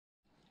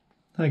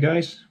Hi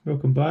guys,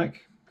 welcome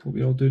back. Hope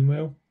you're all doing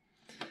well.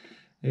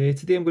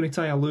 Today I'm going to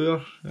tie a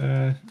lure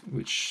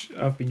which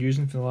I've been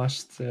using for the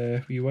last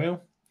wee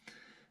while.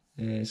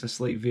 It's a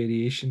slight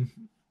variation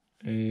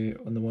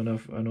on the one I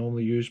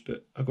normally use,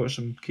 but I got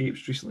some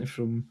capes recently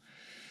from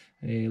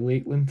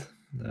Lakeland,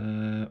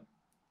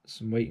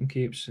 some whiting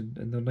capes, and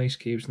they're nice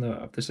capes. Now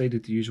I've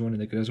decided to use one of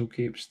the grizzle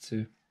capes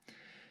to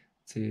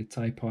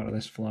tie part of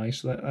this fly,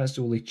 so that's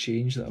the only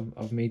change that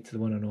I've made to the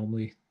one I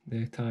normally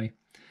tie.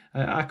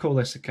 I call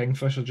this a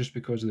Kingfisher just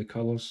because of the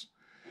colours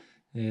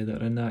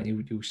that are in that.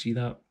 You'll see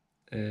that,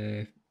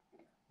 but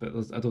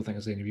I don't think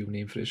there's any real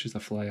name for it. It's just a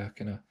fly I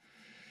kind of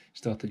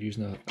started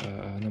using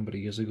a number of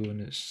years ago,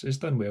 and it's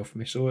done well for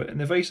me. So in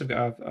the vise I've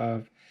got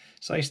a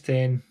size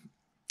 10.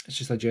 It's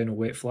just a general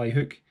wet fly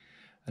hook,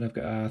 and I've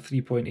got a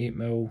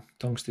 3.8mm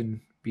tungsten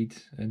bead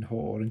in hot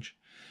orange.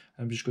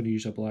 I'm just going to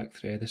use a black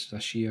thread. This is a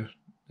sheer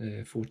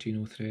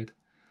 14-0 thread.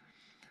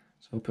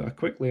 So I'll put a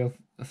quick layer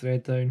of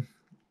thread down.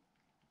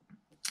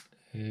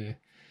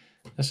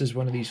 This is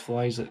one of these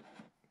flies that,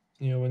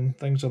 you know, when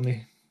things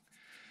aren't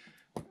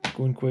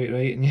going quite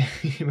right and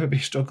you might be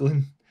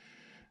struggling,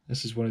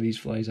 this is one of these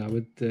flies I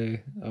would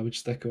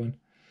stick on.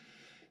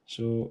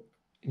 So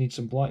you need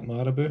some black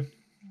marabou,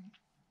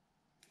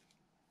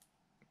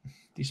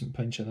 decent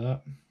pinch of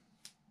that.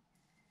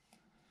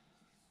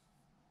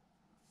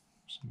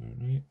 That's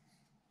about right.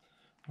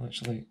 I'll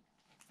actually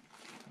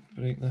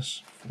break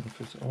this before I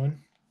put it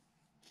on.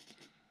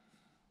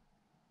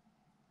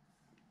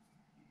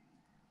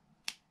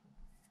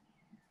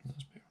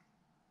 That's better.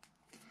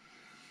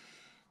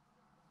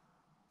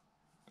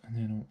 And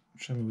then I'll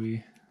trim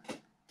away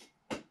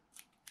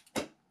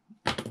the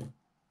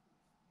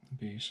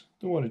base.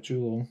 Don't want it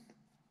too long.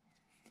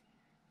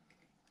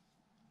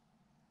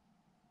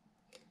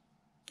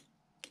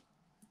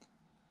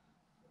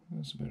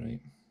 That's about right.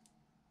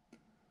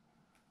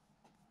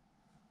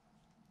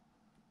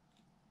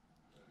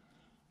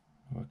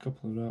 Got a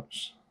couple of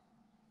wraps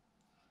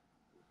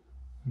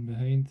in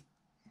behind.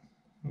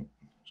 Oh,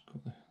 it's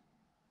got the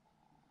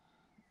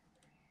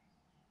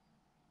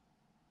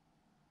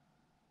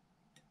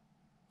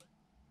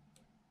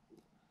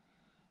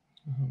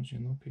sometimes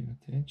you're not paying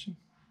attention.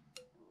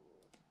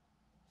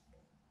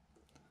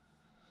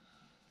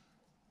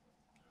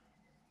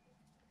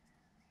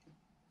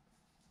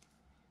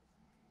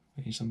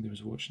 Maybe somebody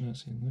was watching that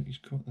saying, look, he's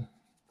caught the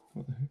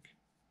hook.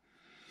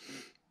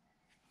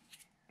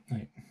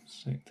 Right,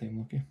 second time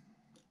lucky.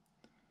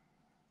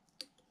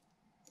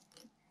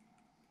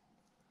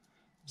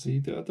 See,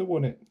 I don't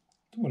want it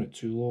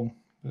too long,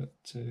 but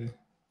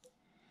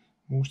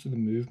most of the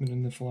movement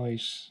in the fly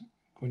is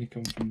going to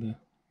come from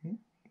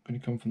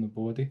the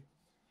body.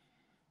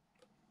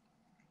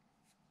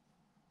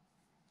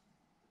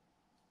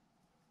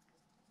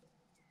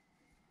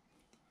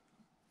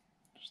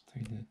 Just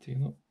tidy the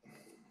tail up.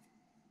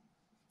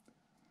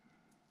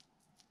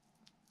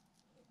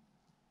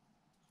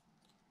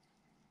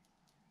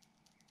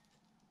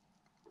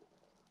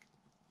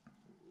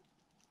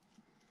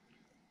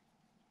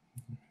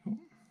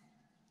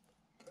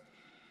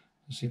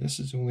 See, this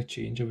is the only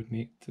change I would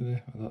make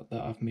to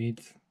that I've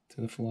made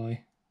to the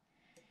fly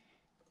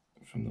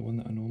from the one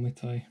that I normally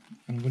tie.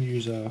 I'm going to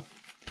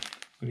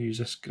use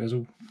this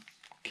grizzle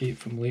cape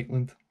from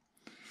Lakeland.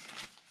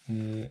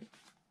 I'm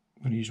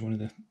going to use one of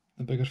the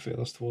bigger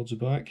feathers towards the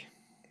back.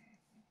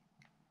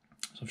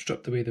 So I've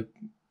stripped away the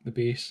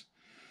base,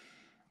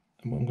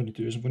 and what I'm going to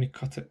do is I'm going to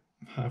cut it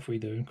halfway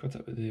down, cut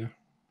it about there,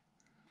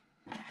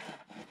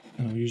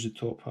 and I'll use the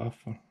top half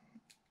for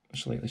a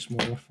slightly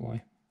smaller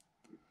fly.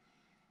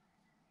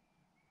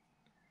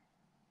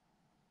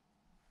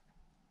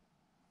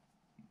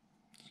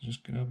 So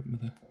just grab it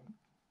with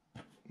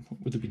what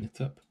would have been the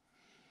tip,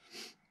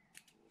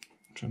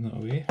 trim that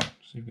away,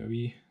 so you've got a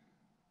wee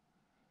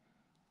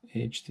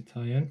edge to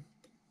tie in.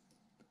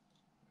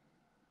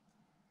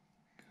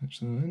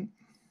 Catch that in,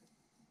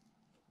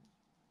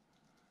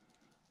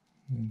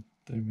 and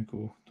down we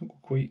go. Don't go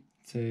quite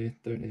down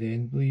to the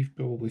end, leave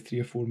probably 3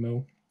 or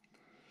 4mm,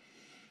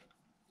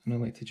 and I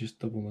like to just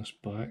double this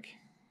back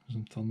as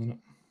I'm turning it.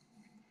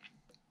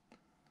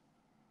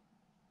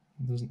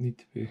 It doesn't need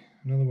to be,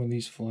 another one of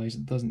these flies,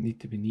 it doesn't need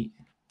to be neat.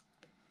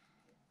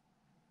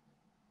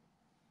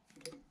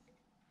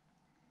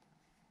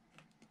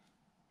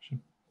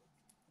 Should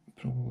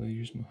probably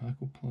use my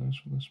hackle pliers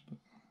for this, but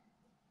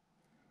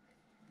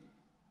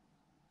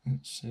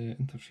it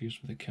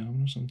interferes with the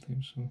camera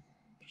sometimes, so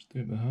just do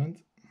it by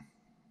hand.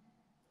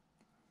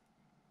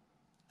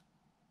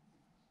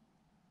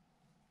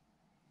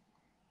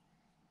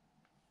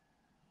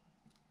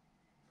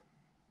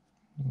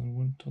 Another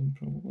one turn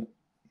probably.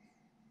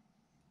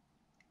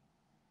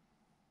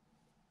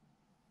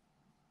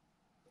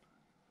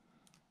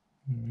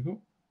 There we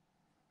go.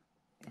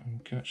 And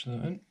we'll catch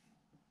that in.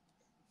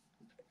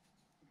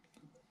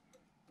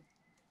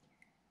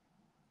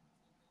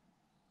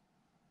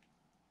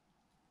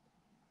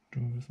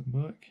 Draw everything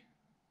back.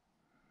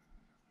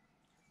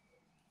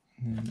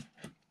 And then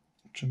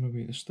trim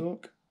away the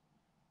stalk.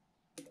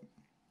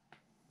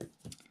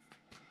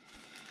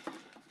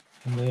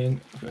 And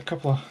then I've got a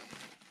couple of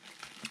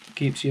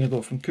capes here I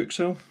got from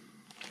Cookshill.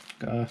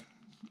 Got a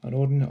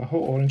hot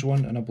orange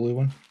one and a blue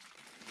one,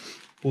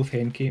 both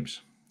hen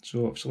capes.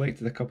 So I've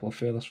selected a couple of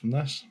feathers from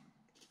this.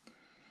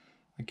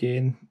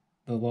 Again,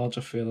 the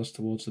larger feathers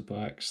towards the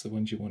backs, the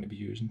ones you want to be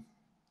using.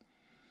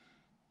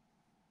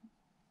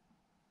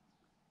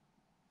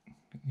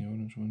 Get the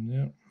orange one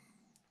there.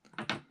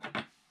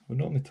 We'll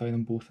normally tie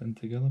them both in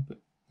together, but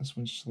this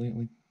one's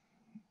slightly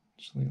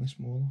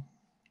smaller.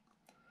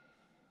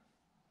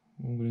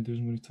 What I'm going to do is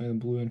I'm going to tie the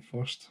blue in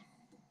first.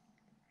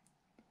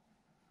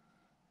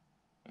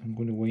 I'm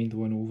going to wind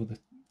one over the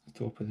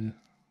top of the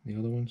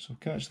other one, so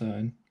catch that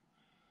in.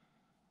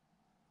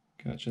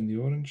 Catch in the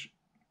orange.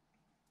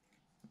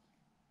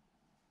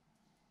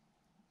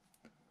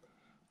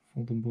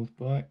 Fold them both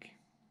back.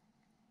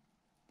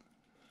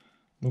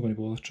 I'm not going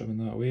to bother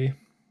trimming that away.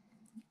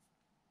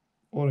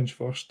 Orange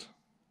first.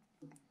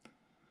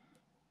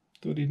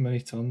 Don't need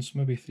many turns,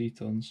 maybe 3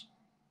 turns.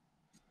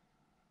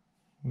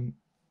 1,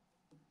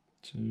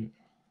 2,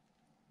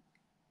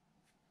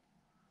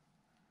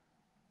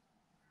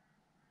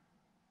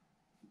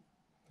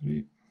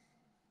 3.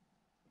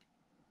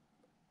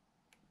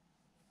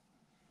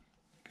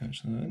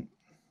 Catch that in.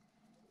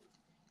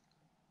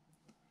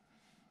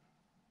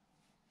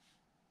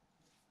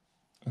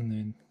 And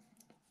then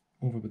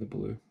over with the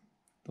blue,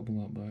 double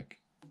that back.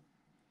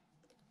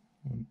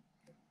 1,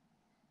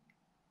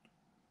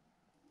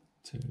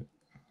 2.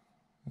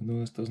 I know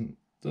this doesn't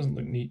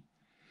look neat,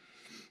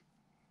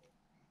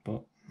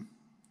 but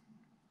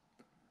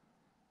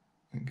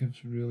it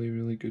gives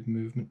really good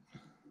movement.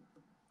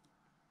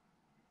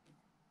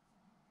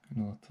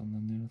 Another turn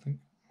in there, I think.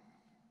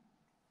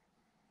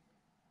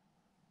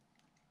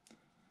 I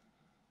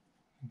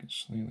think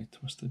it's slightly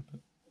twisted,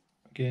 but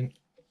again,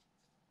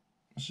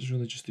 this is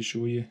really just to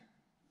show you. It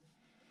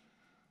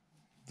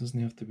doesn't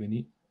have to be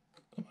neat.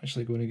 I'm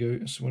actually going to go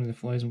out, it's one of the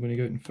flies I'm going to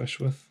go out and fish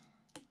with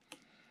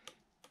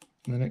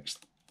in the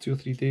next 2 or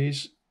 3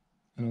 days,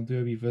 and I'll do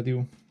a wee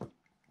video,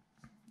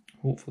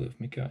 hopefully of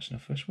me catching a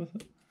fish with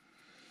it.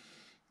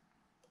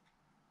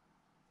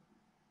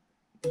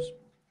 Just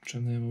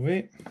trim them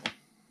away.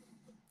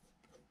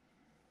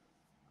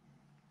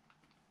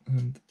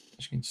 And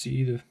as you can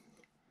see, the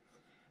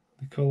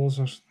colours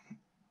are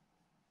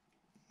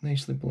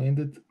nicely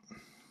blended.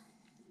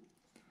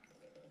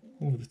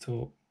 Over the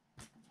top,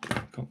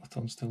 a couple of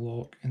turns to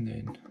lock, and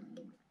then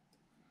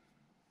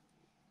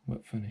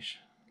whip finish.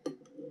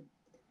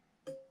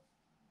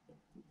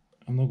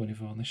 I'm not going to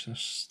varnish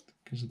this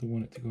because I don't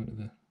want it to go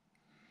into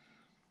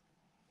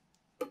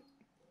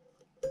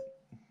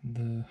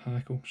the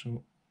hackle,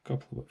 so a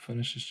couple of whip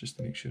finishes just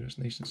to make sure it's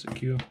nice and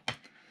secure.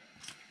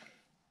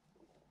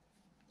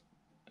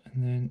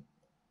 And then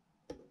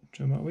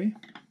trim it away.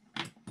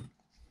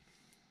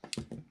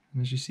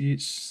 And as you see,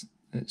 it's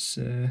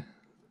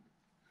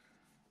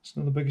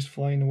not the biggest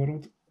fly in the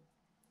world,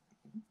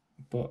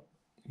 but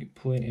you get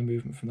plenty of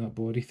movement from that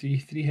body.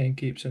 Three hen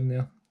capes in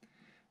there.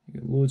 You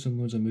get loads and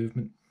loads of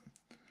movement.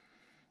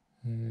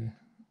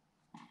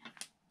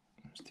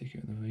 Let's take it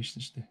out of the vise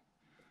just to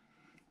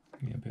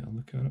get a better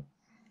look at it.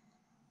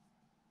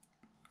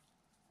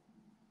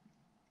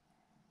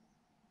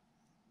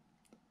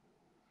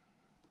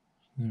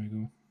 There we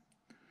go.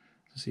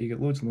 So you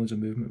get loads and loads of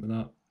movement with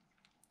that,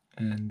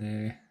 and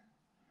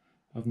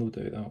I've no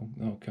doubt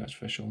that'll catch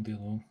fish all day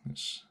long.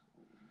 It's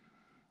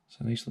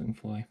a nice looking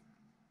fly,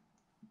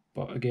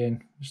 but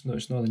again, it's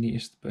not the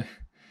neatest. But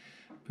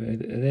at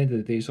the end of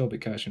the day, it's all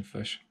about catching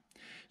fish.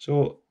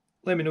 So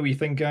let me know what you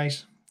think,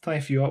 guys. Tie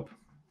a few up,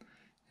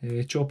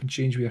 chop and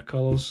change with your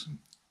colours.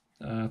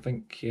 I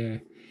think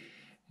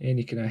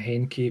any kind of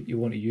hen cape you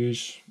want to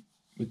use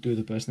would do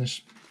the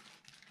business.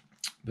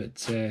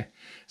 But as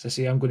I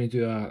say, I'm going to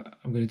do a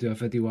video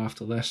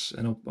after this,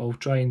 and I'll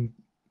try and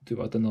do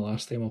what I done the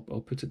last time.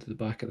 I'll put it to the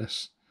back of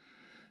this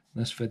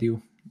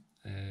video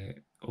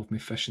of me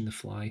fishing the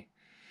fly,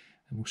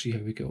 and we'll see how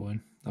we get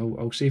on.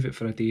 I'll save it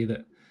for a day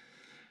that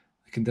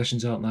the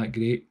conditions aren't that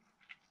great.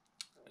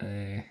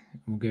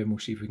 We'll go and we'll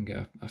see if we can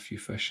get a few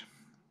fish.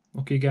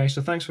 Okay guys,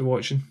 so thanks for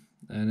watching,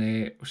 and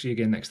we'll see you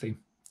again next time.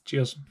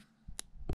 Cheers.